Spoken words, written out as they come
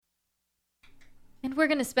And we're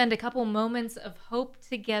going to spend a couple moments of hope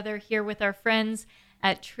together here with our friends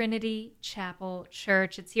at Trinity Chapel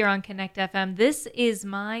Church. It's here on Connect FM. This is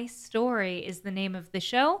My Story is the name of the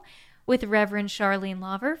show with Reverend Charlene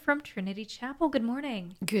Laver from Trinity Chapel. Good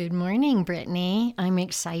morning. Good morning, Brittany. I'm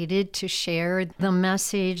excited to share the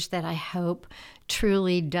message that I hope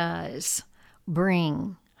truly does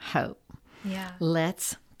bring hope. Yeah.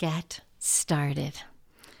 Let's get started.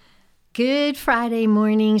 Good Friday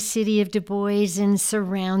morning, City of Du Bois and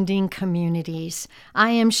surrounding communities. I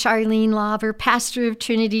am Charlene Laver, pastor of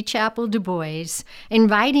Trinity Chapel Du Bois,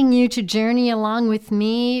 inviting you to journey along with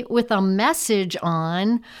me with a message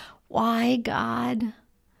on why God?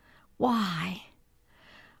 Why?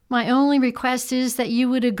 My only request is that you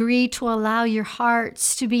would agree to allow your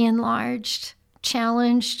hearts to be enlarged,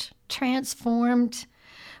 challenged, transformed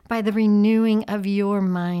by the renewing of your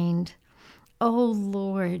mind. Oh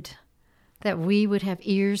Lord, that we would have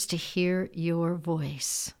ears to hear your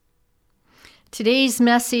voice. Today's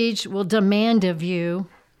message will demand of you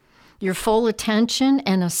your full attention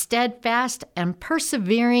and a steadfast and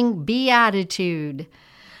persevering beatitude.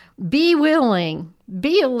 Be willing,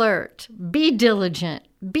 be alert, be diligent,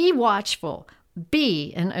 be watchful,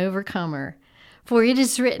 be an overcomer. For it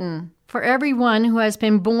is written, for everyone who has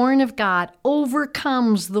been born of God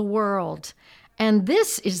overcomes the world. And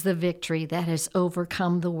this is the victory that has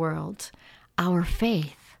overcome the world, our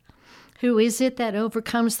faith. Who is it that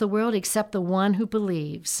overcomes the world except the one who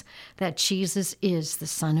believes that Jesus is the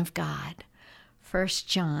Son of God? 1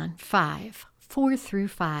 John 5, 4 through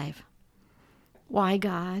 5. Why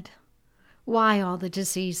God? Why all the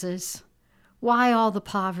diseases? Why all the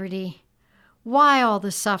poverty? Why all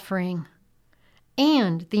the suffering?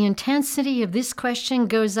 And the intensity of this question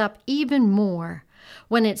goes up even more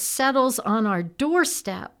when it settles on our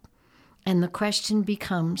doorstep and the question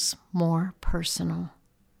becomes more personal.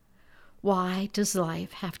 Why does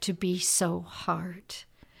life have to be so hard?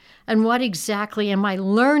 And what exactly am I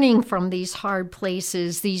learning from these hard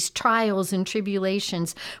places, these trials and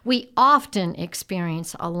tribulations we often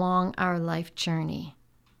experience along our life journey?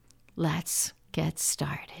 Let's get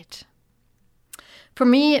started. For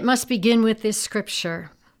me, it must begin with this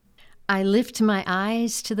scripture. I lift my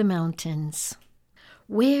eyes to the mountains.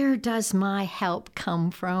 Where does my help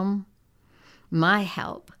come from? My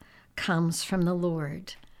help comes from the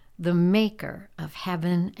Lord, the maker of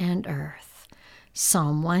heaven and earth.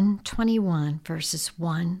 Psalm 121, verses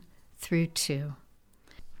 1 through 2.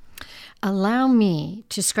 Allow me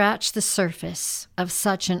to scratch the surface of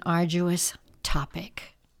such an arduous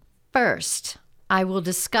topic. First, I will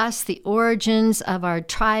discuss the origins of our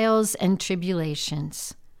trials and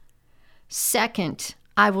tribulations. Second,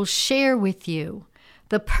 I will share with you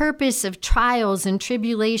the purpose of trials and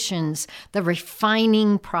tribulations, the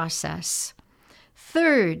refining process.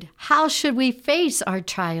 Third, how should we face our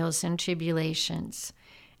trials and tribulations?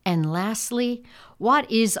 And lastly,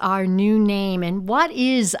 what is our new name and what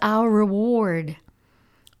is our reward?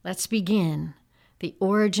 Let's begin. The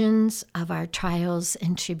origins of our trials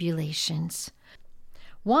and tribulations.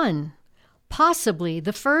 1. Possibly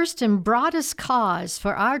the first and broadest cause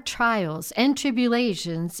for our trials and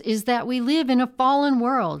tribulations is that we live in a fallen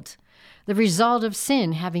world, the result of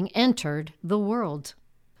sin having entered the world.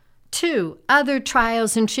 2. Other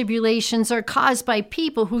trials and tribulations are caused by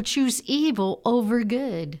people who choose evil over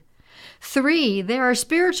good. 3. There are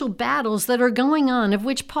spiritual battles that are going on, of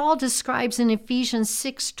which Paul describes in Ephesians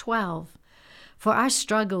 6:12. For our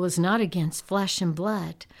struggle is not against flesh and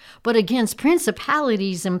blood, but against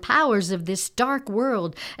principalities and powers of this dark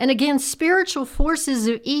world, and against spiritual forces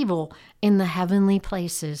of evil in the heavenly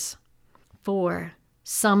places. 4.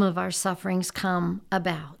 Some of our sufferings come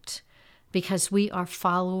about because we are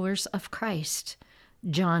followers of Christ.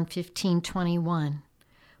 John 15:21.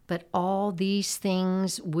 But all these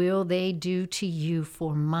things will they do to you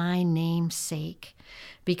for my name's sake,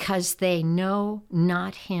 because they know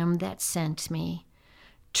not him that sent me.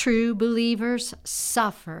 True believers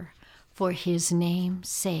suffer for his name's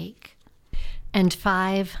sake. And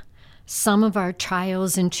 5, some of our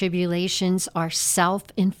trials and tribulations are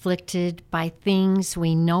self-inflicted by things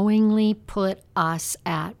we knowingly put us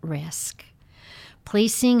at risk,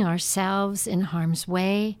 placing ourselves in harm's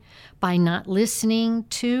way by not listening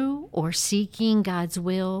to or seeking God's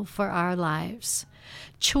will for our lives.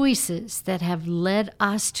 Choices that have led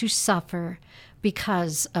us to suffer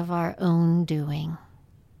because of our own doing.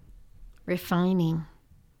 Refining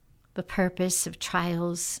the purpose of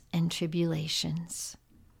trials and tribulations.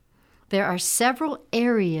 There are several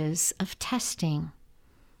areas of testing.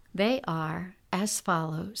 They are as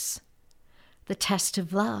follows: the test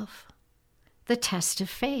of love, the test of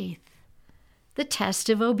faith, the test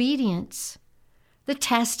of obedience, the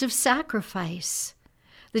test of sacrifice,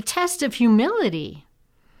 the test of humility,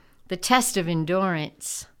 the test of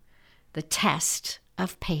endurance, the test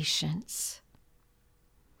of patience.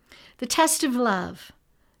 The test of love.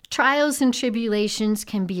 Trials and tribulations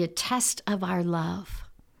can be a test of our love.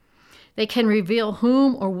 They can reveal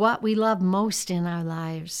whom or what we love most in our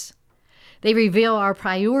lives. They reveal our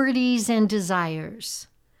priorities and desires.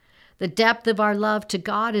 The depth of our love to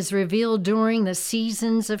God is revealed during the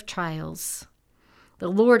seasons of trials. The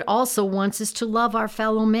Lord also wants us to love our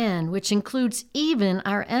fellow men, which includes even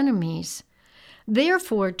our enemies.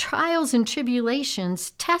 Therefore, trials and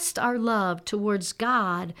tribulations test our love towards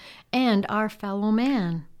God and our fellow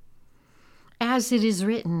man. As it is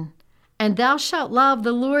written, "And thou shalt love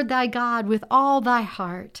the Lord thy God with all thy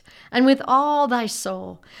heart, and with all thy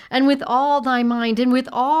soul, and with all thy mind, and with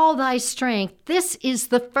all thy strength. This is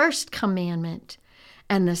the first commandment.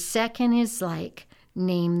 And the second is like,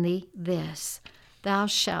 namely this, thou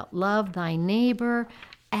shalt love thy neighbor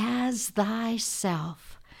as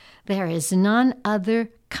thyself. There is none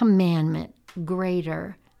other commandment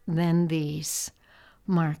greater than these."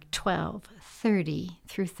 Mark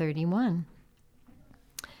 12:30-31.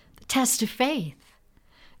 The test of faith.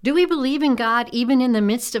 Do we believe in God even in the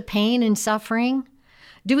midst of pain and suffering?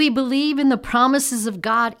 Do we believe in the promises of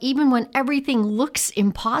God even when everything looks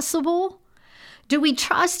impossible? Do we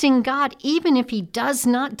trust in God even if He does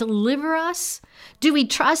not deliver us? Do we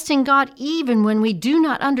trust in God even when we do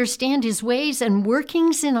not understand His ways and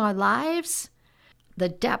workings in our lives? The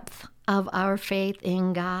depth of our faith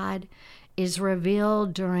in God is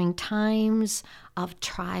revealed during times of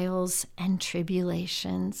trials and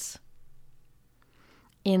tribulations.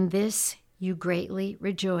 In this you greatly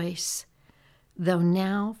rejoice, though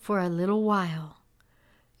now for a little while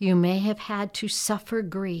you may have had to suffer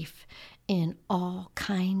grief in all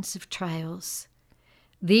kinds of trials.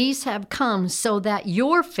 These have come so that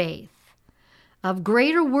your faith, of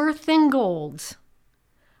greater worth than gold,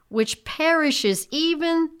 which perishes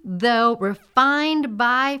even though refined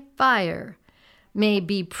by fire, may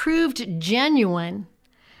be proved genuine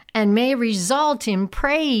and may result in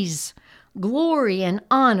praise, glory, and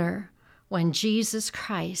honor when Jesus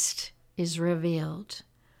Christ is revealed.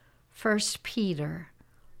 1 Peter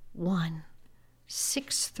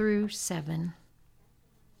 1:6-7.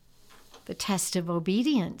 The test of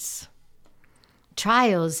obedience.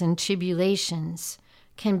 Trials and tribulations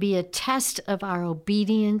can be a test of our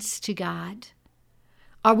obedience to God.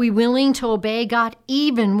 Are we willing to obey God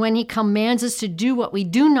even when He commands us to do what we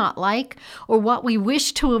do not like or what we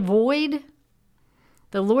wish to avoid?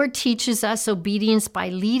 The Lord teaches us obedience by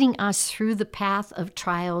leading us through the path of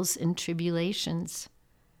trials and tribulations.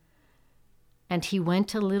 And He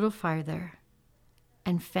went a little farther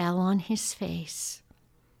and fell on His face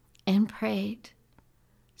and prayed,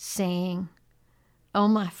 saying, "O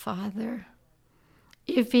my Father,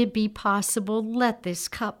 if it be possible, let this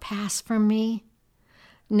cup pass from me.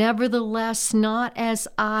 Nevertheless, not as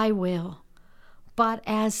I will, but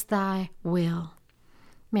as thy will."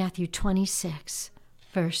 Matthew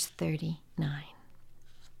 26:39.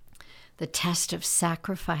 The test of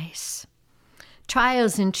sacrifice.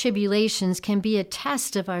 Trials and tribulations can be a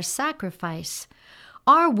test of our sacrifice.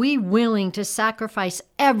 Are we willing to sacrifice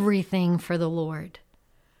everything for the Lord?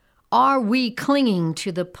 Are we clinging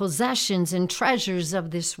to the possessions and treasures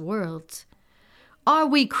of this world? Are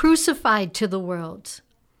we crucified to the world?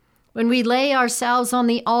 When we lay ourselves on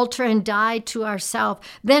the altar and die to ourselves,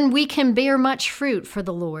 then we can bear much fruit for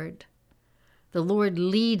the Lord. The Lord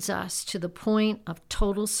leads us to the point of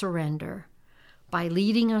total surrender by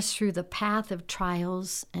leading us through the path of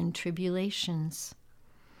trials and tribulations.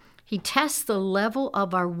 He tests the level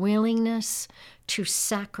of our willingness to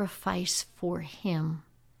sacrifice for Him.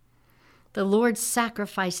 The Lord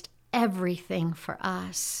sacrificed everything for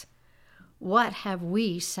us. What have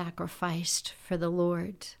we sacrificed for the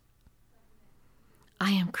Lord?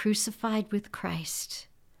 I am crucified with Christ.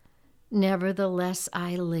 Nevertheless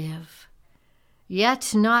I live.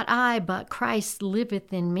 Yet not I, but Christ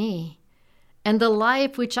liveth in me. And the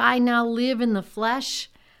life which I now live in the flesh,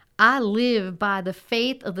 I live by the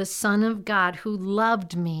faith of the Son of God, who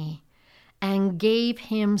loved me and gave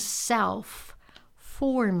Himself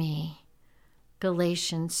for me.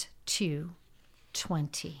 Galatians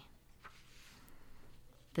 2:20.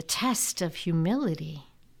 The test of humility.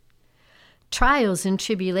 Trials and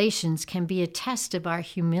tribulations can be a test of our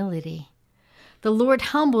humility. The Lord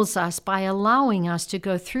humbles us by allowing us to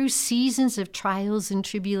go through seasons of trials and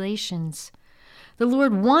tribulations. The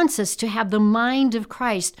Lord wants us to have the mind of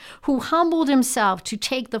Christ, who humbled Himself to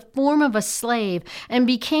take the form of a slave and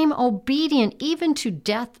became obedient even to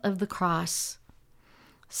death of the cross.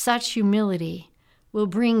 Such humility will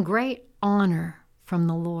bring great honor from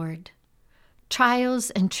the Lord.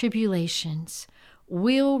 Trials and tribulations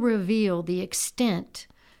will reveal the extent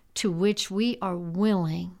to which we are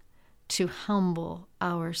willing to humble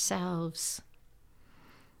ourselves.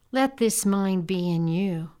 Let this mind be in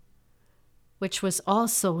you, which was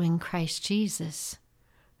also in Christ Jesus,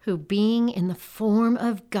 who being in the form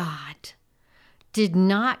of God, did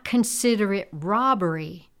not consider it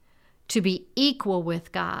robbery to be equal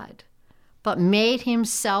with God, but made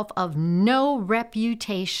himself of no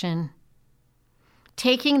reputation,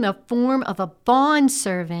 taking the form of a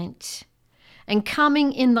bondservant and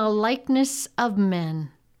coming in the likeness of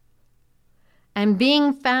men, and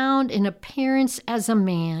being found in appearance as a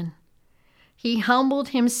man, he humbled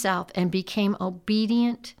himself and became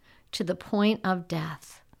obedient to the point of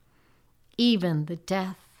death, even the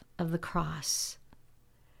death of the cross.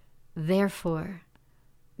 Therefore,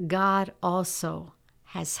 God also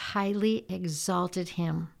has highly exalted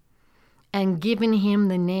him and given him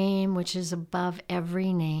the name which is above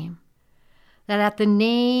every name, that at the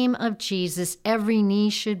name of Jesus every knee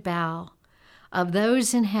should bow, of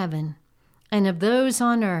those in heaven and of those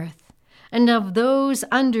on earth and of those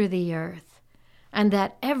under the earth, and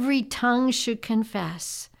that every tongue should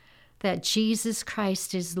confess that Jesus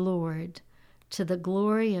Christ is Lord, to the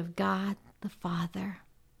glory of God the Father.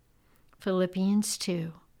 Philippians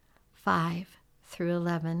 2, 5 through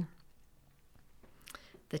 11.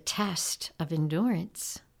 The test of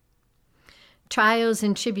endurance. Trials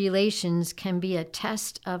and tribulations can be a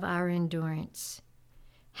test of our endurance.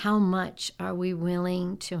 How much are we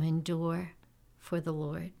willing to endure for the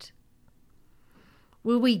Lord?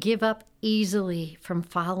 Will we give up easily from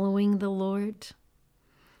following the Lord?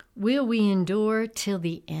 Will we endure till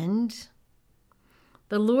the end?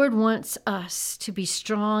 The Lord wants us to be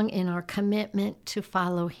strong in our commitment to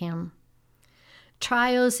follow him.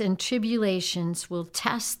 Trials and tribulations will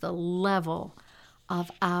test the level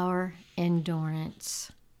of our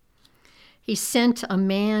endurance. He sent a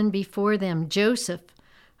man before them, Joseph,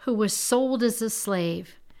 who was sold as a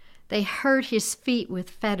slave. They hurt his feet with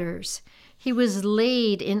fetters. He was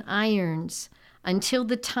laid in irons until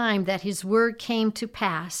the time that his word came to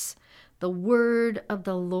pass. The word of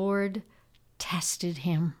the Lord tested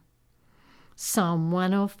him. Psalm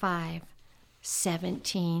 105,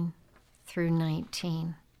 17 through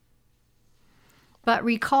 19. But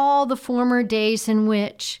recall the former days in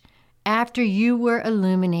which, after you were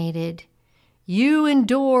illuminated, you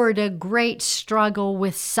endured a great struggle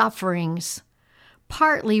with sufferings,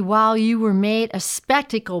 partly while you were made a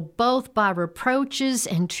spectacle both by reproaches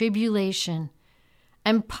and tribulation,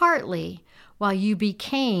 and partly while you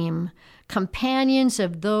became companions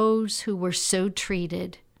of those who were so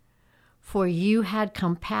treated. For you had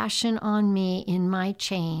compassion on me in my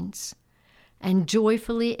chains, and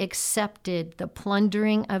joyfully accepted the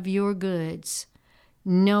plundering of your goods,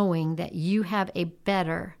 knowing that you have a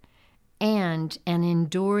better and an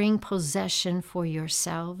enduring possession for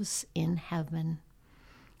yourselves in heaven.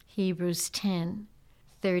 Hebrews 10,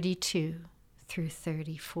 32 through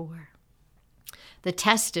 34. The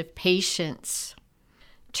test of patience.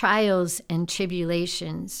 Trials and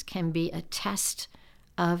tribulations can be a test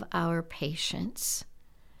of our patience.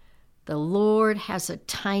 The Lord has a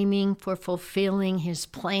timing for fulfilling his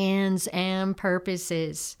plans and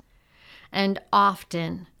purposes, and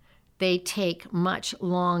often they take much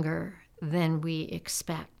longer than we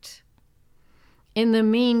expect. In the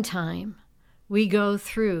meantime, we go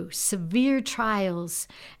through severe trials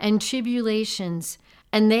and tribulations,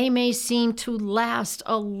 and they may seem to last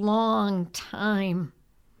a long time.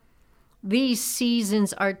 These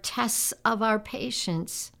seasons are tests of our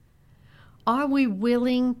patience. Are we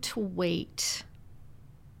willing to wait?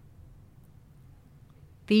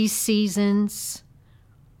 These seasons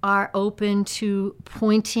are open to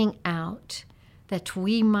pointing out that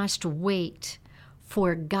we must wait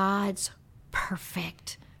for God's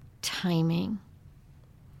perfect timing.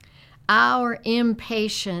 Our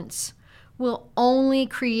impatience will only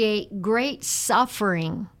create great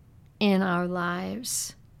suffering in our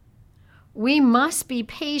lives. We must be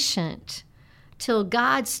patient till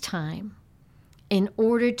God's time in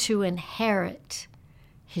order to inherit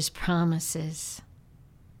his promises.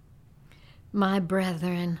 My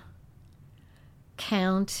brethren,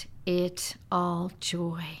 count it all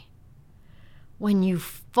joy when you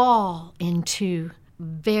fall into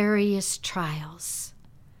various trials,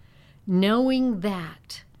 knowing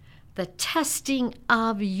that the testing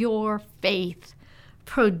of your faith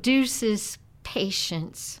produces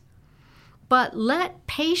patience. But let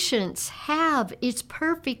patience have its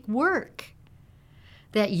perfect work,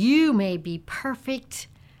 that you may be perfect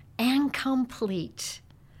and complete,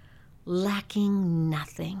 lacking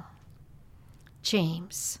nothing.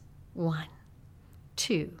 James 1,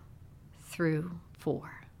 2 through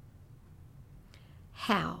 4.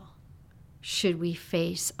 How should we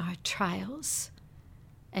face our trials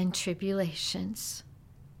and tribulations?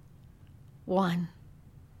 1.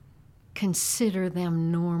 Consider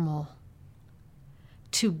them normal,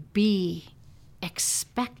 to be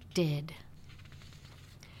expected.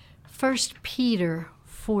 1 Peter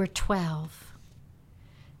 4:12.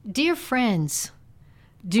 Dear friends,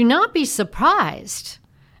 do not be surprised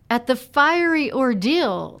at the fiery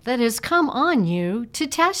ordeal that has come on you to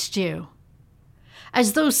test you,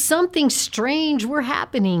 as though something strange were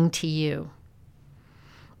happening to you.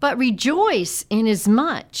 But rejoice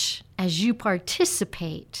inasmuch as you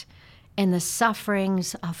participate in the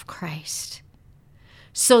sufferings of Christ,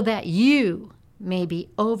 so that you may be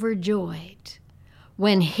overjoyed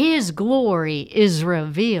when his glory is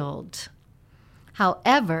revealed.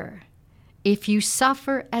 However, if you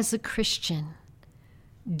suffer as a Christian,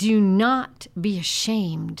 do not be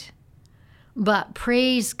ashamed, but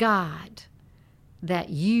praise God that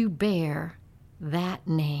you bear that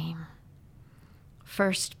name.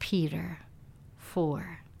 1 Peter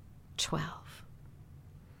 4:12.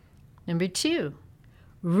 Number 2,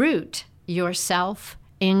 root yourself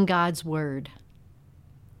in God's Word.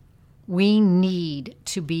 We need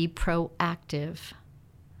to be proactive.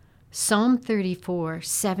 Psalm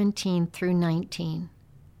 34:17 through 19.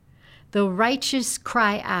 The righteous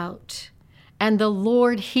cry out, and the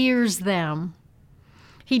Lord hears them.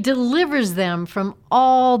 He delivers them from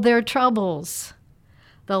all their troubles.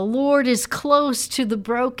 The Lord is close to the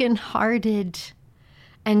brokenhearted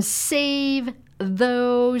and save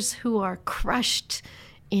those who are crushed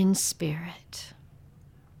in spirit.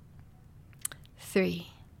 3.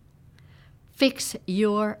 Fix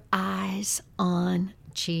your eyes on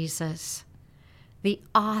Jesus, the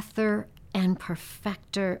author and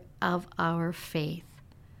perfecter of our faith,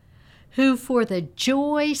 who for the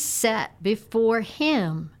joy set before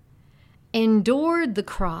him endured the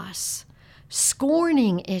cross,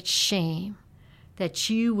 scorning its shame, that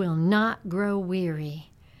you will not grow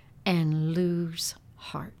weary and lose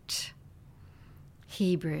heart.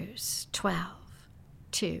 Hebrews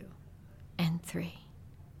 12:2 and 3.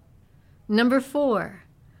 Number 4,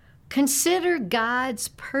 consider God's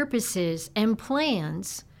purposes and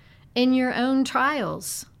plans in your own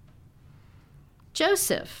trials.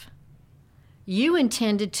 Joseph, you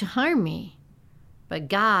intended to harm me, but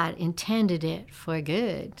God intended it for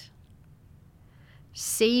good.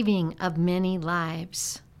 Saving of many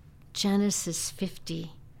lives. Genesis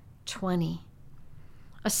 50:20.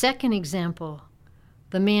 A second example,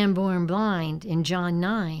 the man born blind in John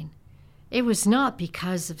 9. It was not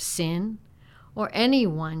because of sin, or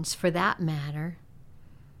anyone's for that matter,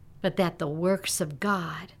 but that the works of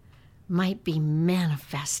God might be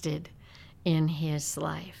manifested in his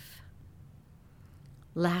life.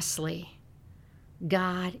 Lastly,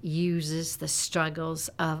 God uses the struggles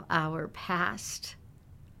of our past,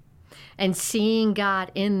 and seeing God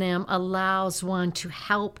in them allows one to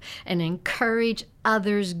help and encourage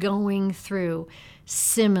others going through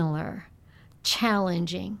similar,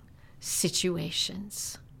 challenging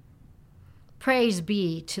situations. Praise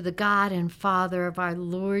be to the God and Father of our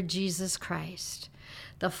Lord Jesus Christ,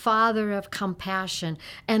 the Father of compassion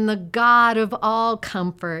and the God of all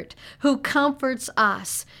comfort, who comforts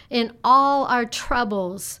us in all our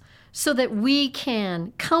troubles, so that we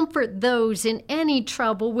can comfort those in any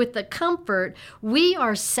trouble with the comfort we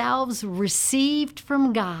ourselves received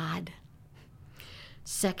from God.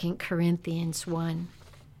 2 Corinthians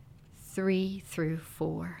 1:3 through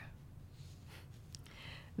 4.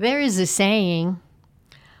 There is a saying,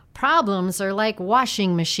 problems are like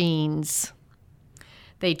washing machines.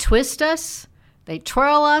 They twist us, they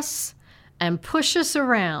twirl us, and push us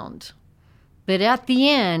around. But at the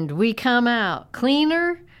end, we come out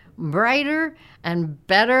cleaner, brighter, and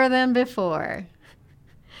better than before.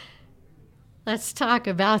 Let's talk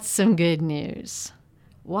about some good news.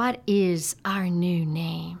 What is our new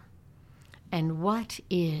name? And what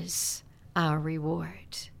is our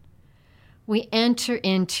reward? We enter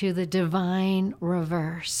into the divine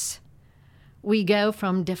reverse. We go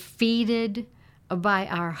from defeated by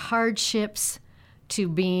our hardships to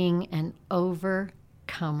being an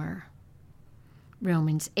overcomer.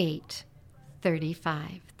 Romans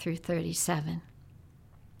 8:35 through 37.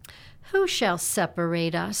 Who shall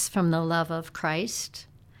separate us from the love of Christ?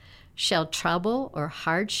 Shall trouble or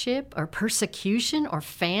hardship or persecution or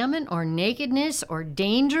famine or nakedness or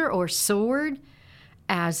danger or sword?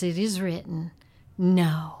 As it is written,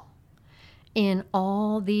 no. In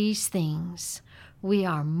all these things, We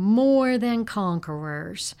are more than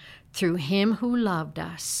conquerors through him who loved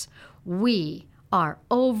us. We are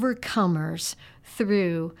overcomers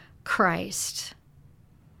through Christ.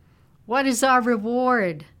 What is our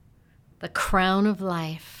reward? The crown of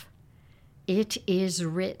life. It is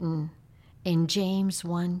written in James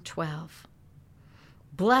 1:12.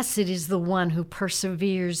 Blessed is the one who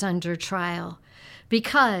perseveres under trial,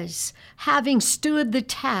 because having stood the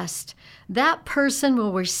test, that person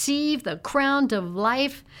will receive the crown of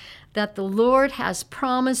life that the Lord has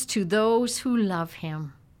promised to those who love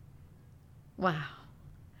him. Wow.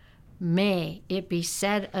 May it be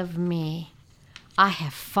said of me, I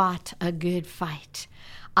have fought a good fight.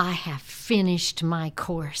 I have finished my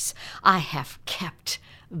course. I have kept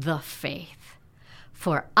the faith.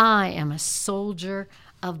 For I am a soldier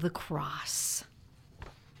of the cross.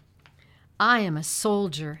 I am a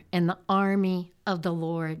soldier in the army of the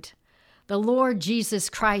Lord. The Lord Jesus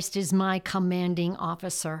Christ is my commanding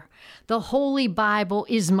officer. The Holy Bible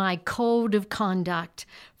is my code of conduct.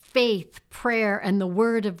 Faith, prayer, and the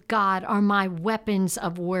Word of God are my weapons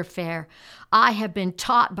of warfare. I have been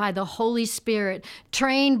taught by the Holy Spirit,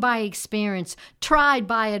 trained by experience, tried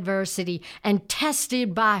by adversity, and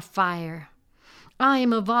tested by fire. I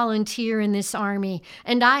am a volunteer in this army,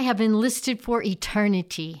 and I have enlisted for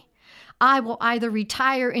eternity. I will either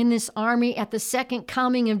retire in this army at the second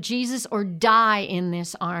coming of Jesus or die in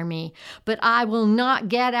this army, but I will not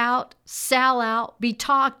get out, sell out, be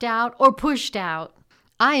talked out, or pushed out.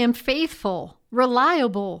 I am faithful,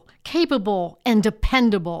 reliable, capable, and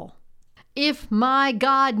dependable. If my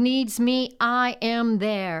God needs me, I am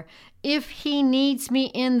there. If he needs me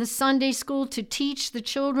in the Sunday school to teach the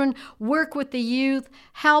children, work with the youth,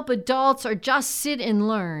 help adults, or just sit and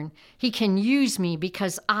learn, he can use me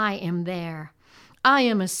because I am there. I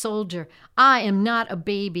am a soldier. I am not a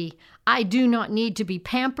baby. I do not need to be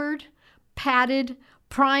pampered, patted,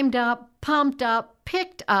 primed up, pumped up,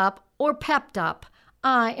 picked up, or pepped up.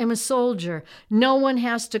 I am a soldier. No one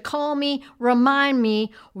has to call me, remind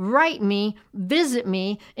me, write me, visit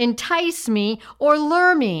me, entice me, or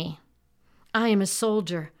lure me. I am a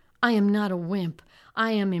soldier. I am not a wimp.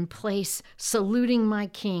 I am in place, saluting my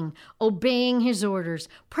king, obeying his orders,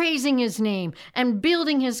 praising his name, and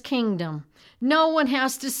building his kingdom. No one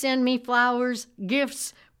has to send me flowers,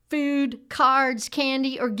 gifts, food, cards,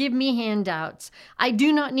 candy, or give me handouts. I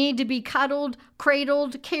do not need to be cuddled,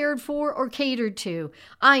 cradled, cared for, or catered to.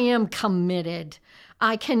 I am committed.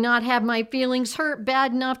 I cannot have my feelings hurt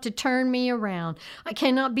bad enough to turn me around. I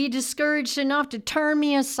cannot be discouraged enough to turn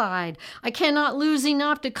me aside. I cannot lose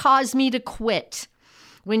enough to cause me to quit.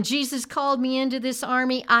 When Jesus called me into this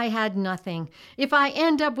army, I had nothing. If I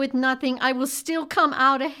end up with nothing, I will still come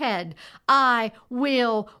out ahead. I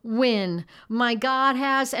will win. My God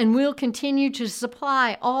has and will continue to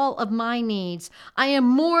supply all of my needs. I am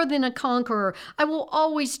more than a conqueror. I will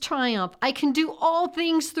always triumph. I can do all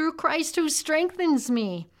things through Christ who strengthens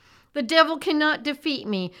me. The devil cannot defeat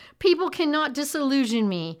me. People cannot disillusion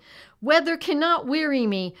me. Weather cannot weary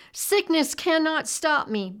me. Sickness cannot stop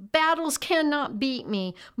me. Battles cannot beat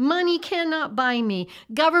me. Money cannot buy me.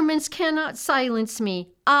 Governments cannot silence me.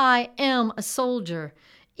 I am a soldier.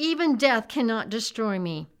 Even death cannot destroy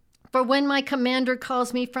me. For when my commander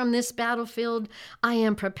calls me from this battlefield, I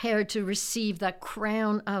am prepared to receive the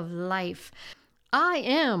crown of life. I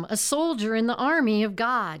am a soldier in the army of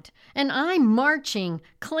God, and I'm marching,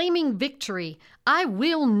 claiming victory. I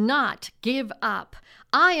will not give up.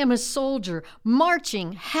 I am a soldier,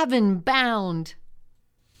 marching, heaven-bound.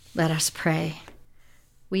 Let us pray.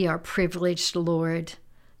 We are privileged, Lord,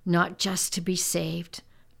 not just to be saved,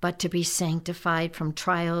 but to be sanctified from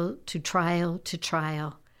trial to trial to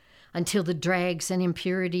trial, until the dregs and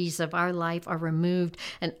impurities of our life are removed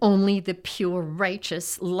and only the pure,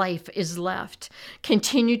 righteous life is left.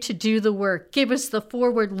 Continue to do the work. Give us the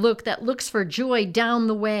forward look that looks for joy down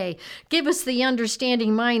the way. Give us the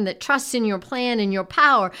understanding mind that trusts in your plan and your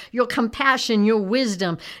power, your compassion, your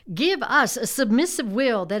wisdom. Give us a submissive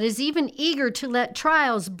will that is even eager to let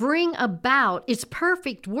trials bring about its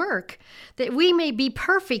perfect work, that we may be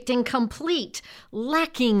perfect and complete,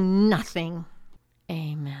 lacking nothing.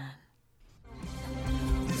 Amen.